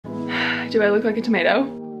Do I look like a tomato?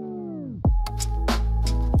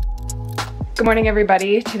 Good morning,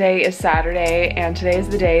 everybody. Today is Saturday, and today is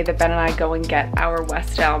the day that Ben and I go and get our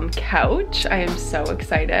West Elm couch. I am so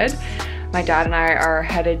excited. My dad and I are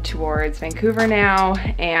headed towards Vancouver now,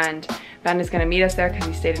 and Ben is gonna meet us there because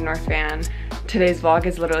he stayed in North Van. Today's vlog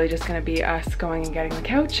is literally just gonna be us going and getting the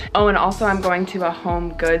couch. Oh, and also I'm going to a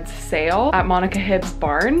home goods sale at Monika Hibbs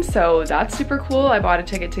Barn, so that's super cool. I bought a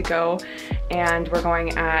ticket to go, and we're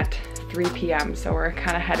going at 3 p.m. So we're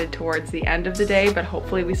kind of headed towards the end of the day, but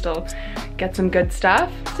hopefully we still get some good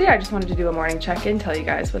stuff. So yeah, I just wanted to do a morning check-in, tell you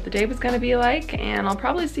guys what the day was gonna be like, and I'll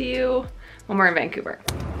probably see you when we're in Vancouver.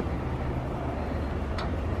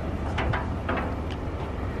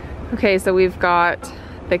 Okay, so we've got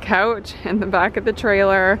the couch in the back of the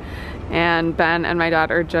trailer, and Ben and my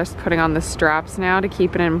dad are just putting on the straps now to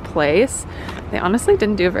keep it in place. They honestly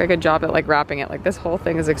didn't do a very good job at like wrapping it. Like this whole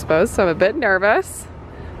thing is exposed, so I'm a bit nervous,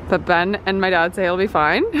 but Ben and my dad say it'll be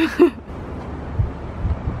fine.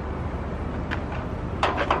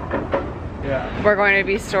 Yeah. We're going to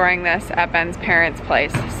be storing this at Ben's parents'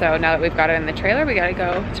 place. So now that we've got it in the trailer, we gotta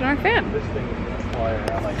go to North Van. This thing is gonna fly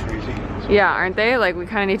around like crazy. Yeah, aren't they? Like we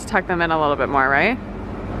kind of need to tuck them in a little bit more, right?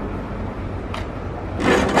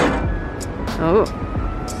 Oh.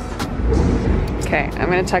 Okay, I'm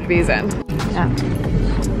gonna tuck these in. Yeah.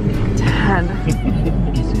 Dad.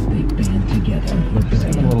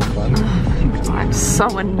 Oh, I'm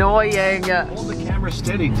so annoying. Hold the camera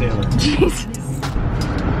steady, Taylor. Jesus.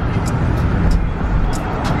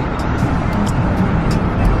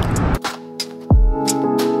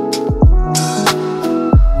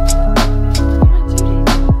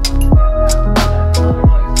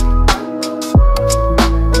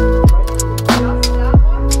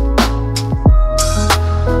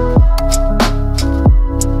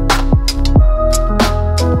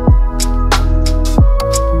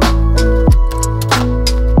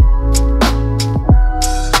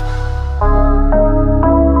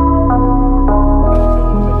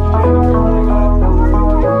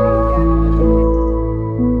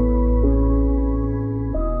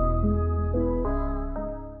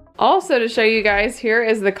 Also, to show you guys, here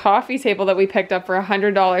is the coffee table that we picked up for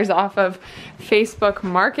 $100 off of Facebook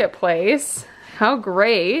Marketplace. How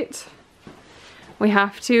great. We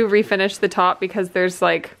have to refinish the top because there's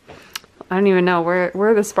like, I don't even know, where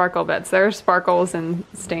are the sparkle bits? There are sparkles and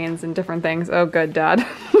stains and different things. Oh, good, Dad.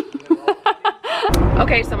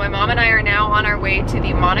 Okay, so my mom and I are now on our way to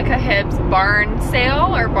the Monika Hibbs Barn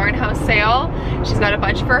sale, or barn house sale. She's got a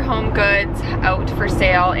bunch of her home goods out for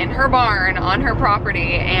sale in her barn on her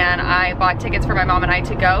property, and I bought tickets for my mom and I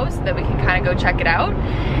to go so that we can kind of go check it out.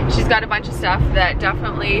 She's got a bunch of stuff that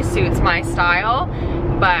definitely suits my style,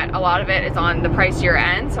 but a lot of it is on the pricier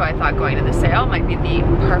end, so I thought going to the sale might be the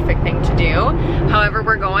perfect thing to do. However,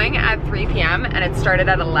 we're going at 3 p.m. and it started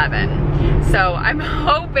at 11. So I'm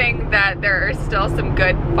hoping that there are still some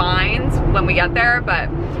good finds when we get there,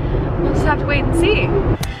 but we'll just have to wait and see.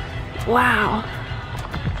 Wow,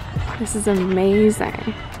 this is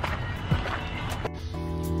amazing.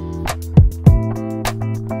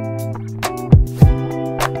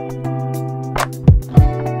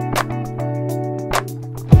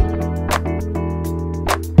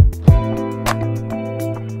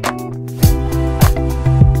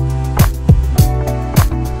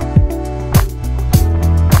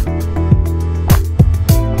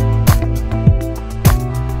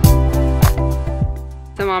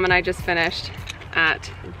 Mom and I just finished at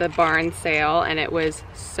the barn sale, and it was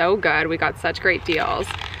so good. We got such great deals,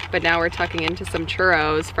 but now we're tucking into some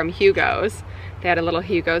churros from Hugo's. They had a little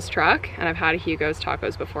Hugo's truck, and I've had a Hugo's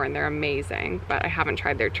tacos before and they're amazing, but I haven't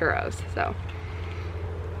tried their churros, so.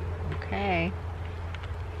 Okay.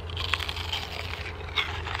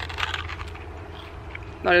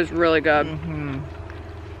 That is really good.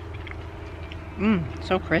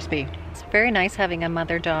 So crispy. It's very nice having a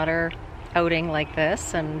mother-daughter outing like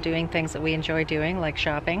this and doing things that we enjoy doing, like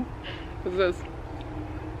shopping. What's this?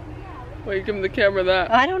 Why are you giving the camera that?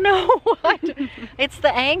 I don't know. It's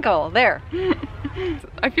the angle. There.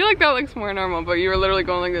 I feel like that looks more normal, but you were literally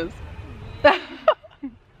going like this.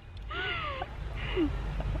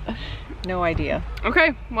 No idea.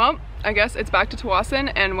 Okay, well, I guess it's back to Edwardson,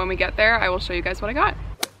 and when we get there, I will show you guys what I got.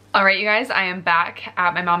 All right, you guys, I am back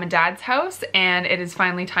at my mom and dad's house, and it is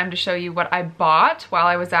finally time to show you what I bought while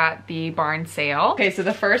I was at the barn sale. Okay, so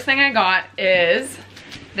the first thing I got is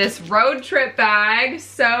this road trip bag.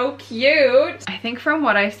 So cute. I think from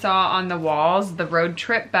what I saw on the walls, the road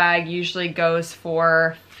trip bag usually goes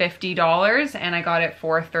for $50, and I got it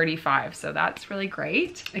for $35, so that's really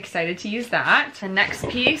great. Excited to use that. The next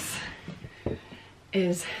piece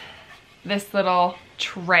is this little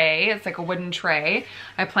tray. It's like a wooden tray.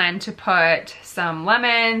 I plan to put some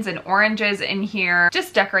lemons and oranges in here.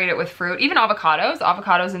 Just decorate it with fruit, even avocados.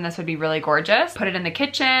 Avocados in this would be really gorgeous. Put it in the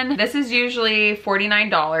kitchen. This is usually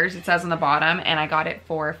 $49, it says on the bottom, and I got it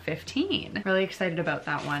for $15. Really excited about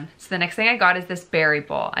that one. So the next thing I got is this berry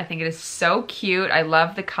bowl. I think it is so cute. I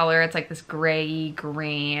love the color. It's like this gray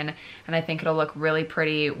green, and I think it'll look really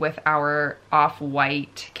pretty with our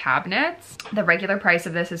off-white cabinets. The regular price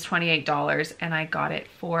of this is $28, and I got it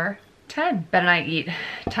for 10. Ben and I eat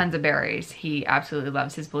tons of berries. He absolutely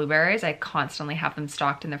loves his blueberries. I constantly have them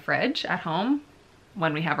stocked in the fridge at home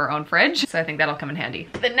when we have our own fridge, so I think that'll come in handy.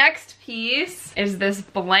 The next piece is this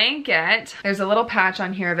blanket. There's a little patch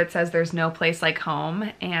on here that says there's no place like home,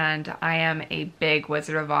 and I am a big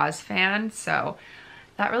Wizard of Oz fan, so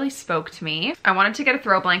that really spoke to me. I wanted to get a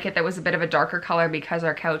throw blanket that was a bit of a darker color because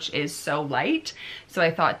our couch is so light. So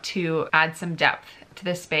I thought to add some depth to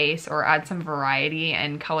the space or add some variety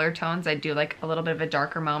and color tones, I'd do like a little bit of a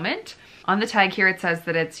darker moment. On the tag here, it says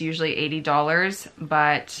that it's usually $80,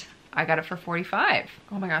 but I got it for $45.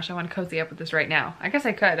 Oh my gosh, I want to cozy up with this right now. I guess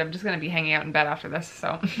I could. I'm just gonna be hanging out in bed after this,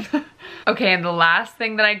 so. Okay, and the last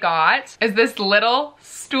thing that I got is this little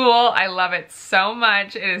stool. I love it so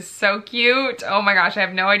much. It is so cute. Oh my gosh, I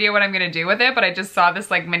have no idea what I'm gonna do with it, but I just saw this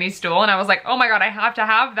like mini stool and I was like, oh my God, I have to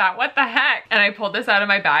have that. What the heck? And I pulled this out of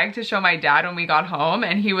my bag to show my dad when we got home,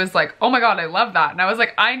 and he was like, oh my God, I love that. And I was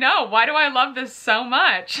like, I know, why do I love this so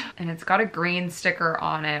much? And it's got a green sticker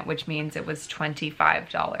on it, which means it was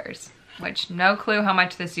 $25, which no clue how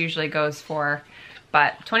much this usually goes for.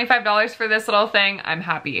 But $25 for this little thing, I'm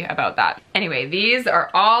happy about that. Anyway, these are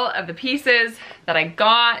all of the pieces that I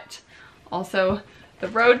got. Also, the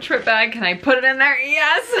road trip bag, can I put it in there?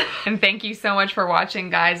 Yes! And thank you so much for watching,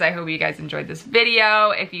 guys. I hope you guys enjoyed this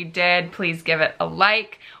video. If you did, please give it a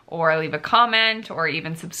like or leave a comment or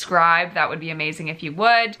even subscribe. That would be amazing if you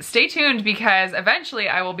would. Stay tuned because eventually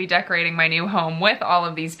I will be decorating my new home with all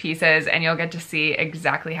of these pieces and you'll get to see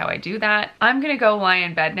exactly how I do that. I'm gonna go lie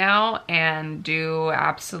in bed now and do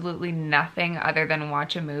absolutely nothing other than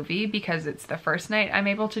watch a movie because it's the first night I'm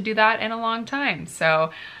able to do that in a long time.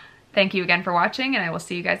 So thank you again for watching, and I will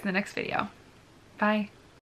see you guys in the next video. Bye.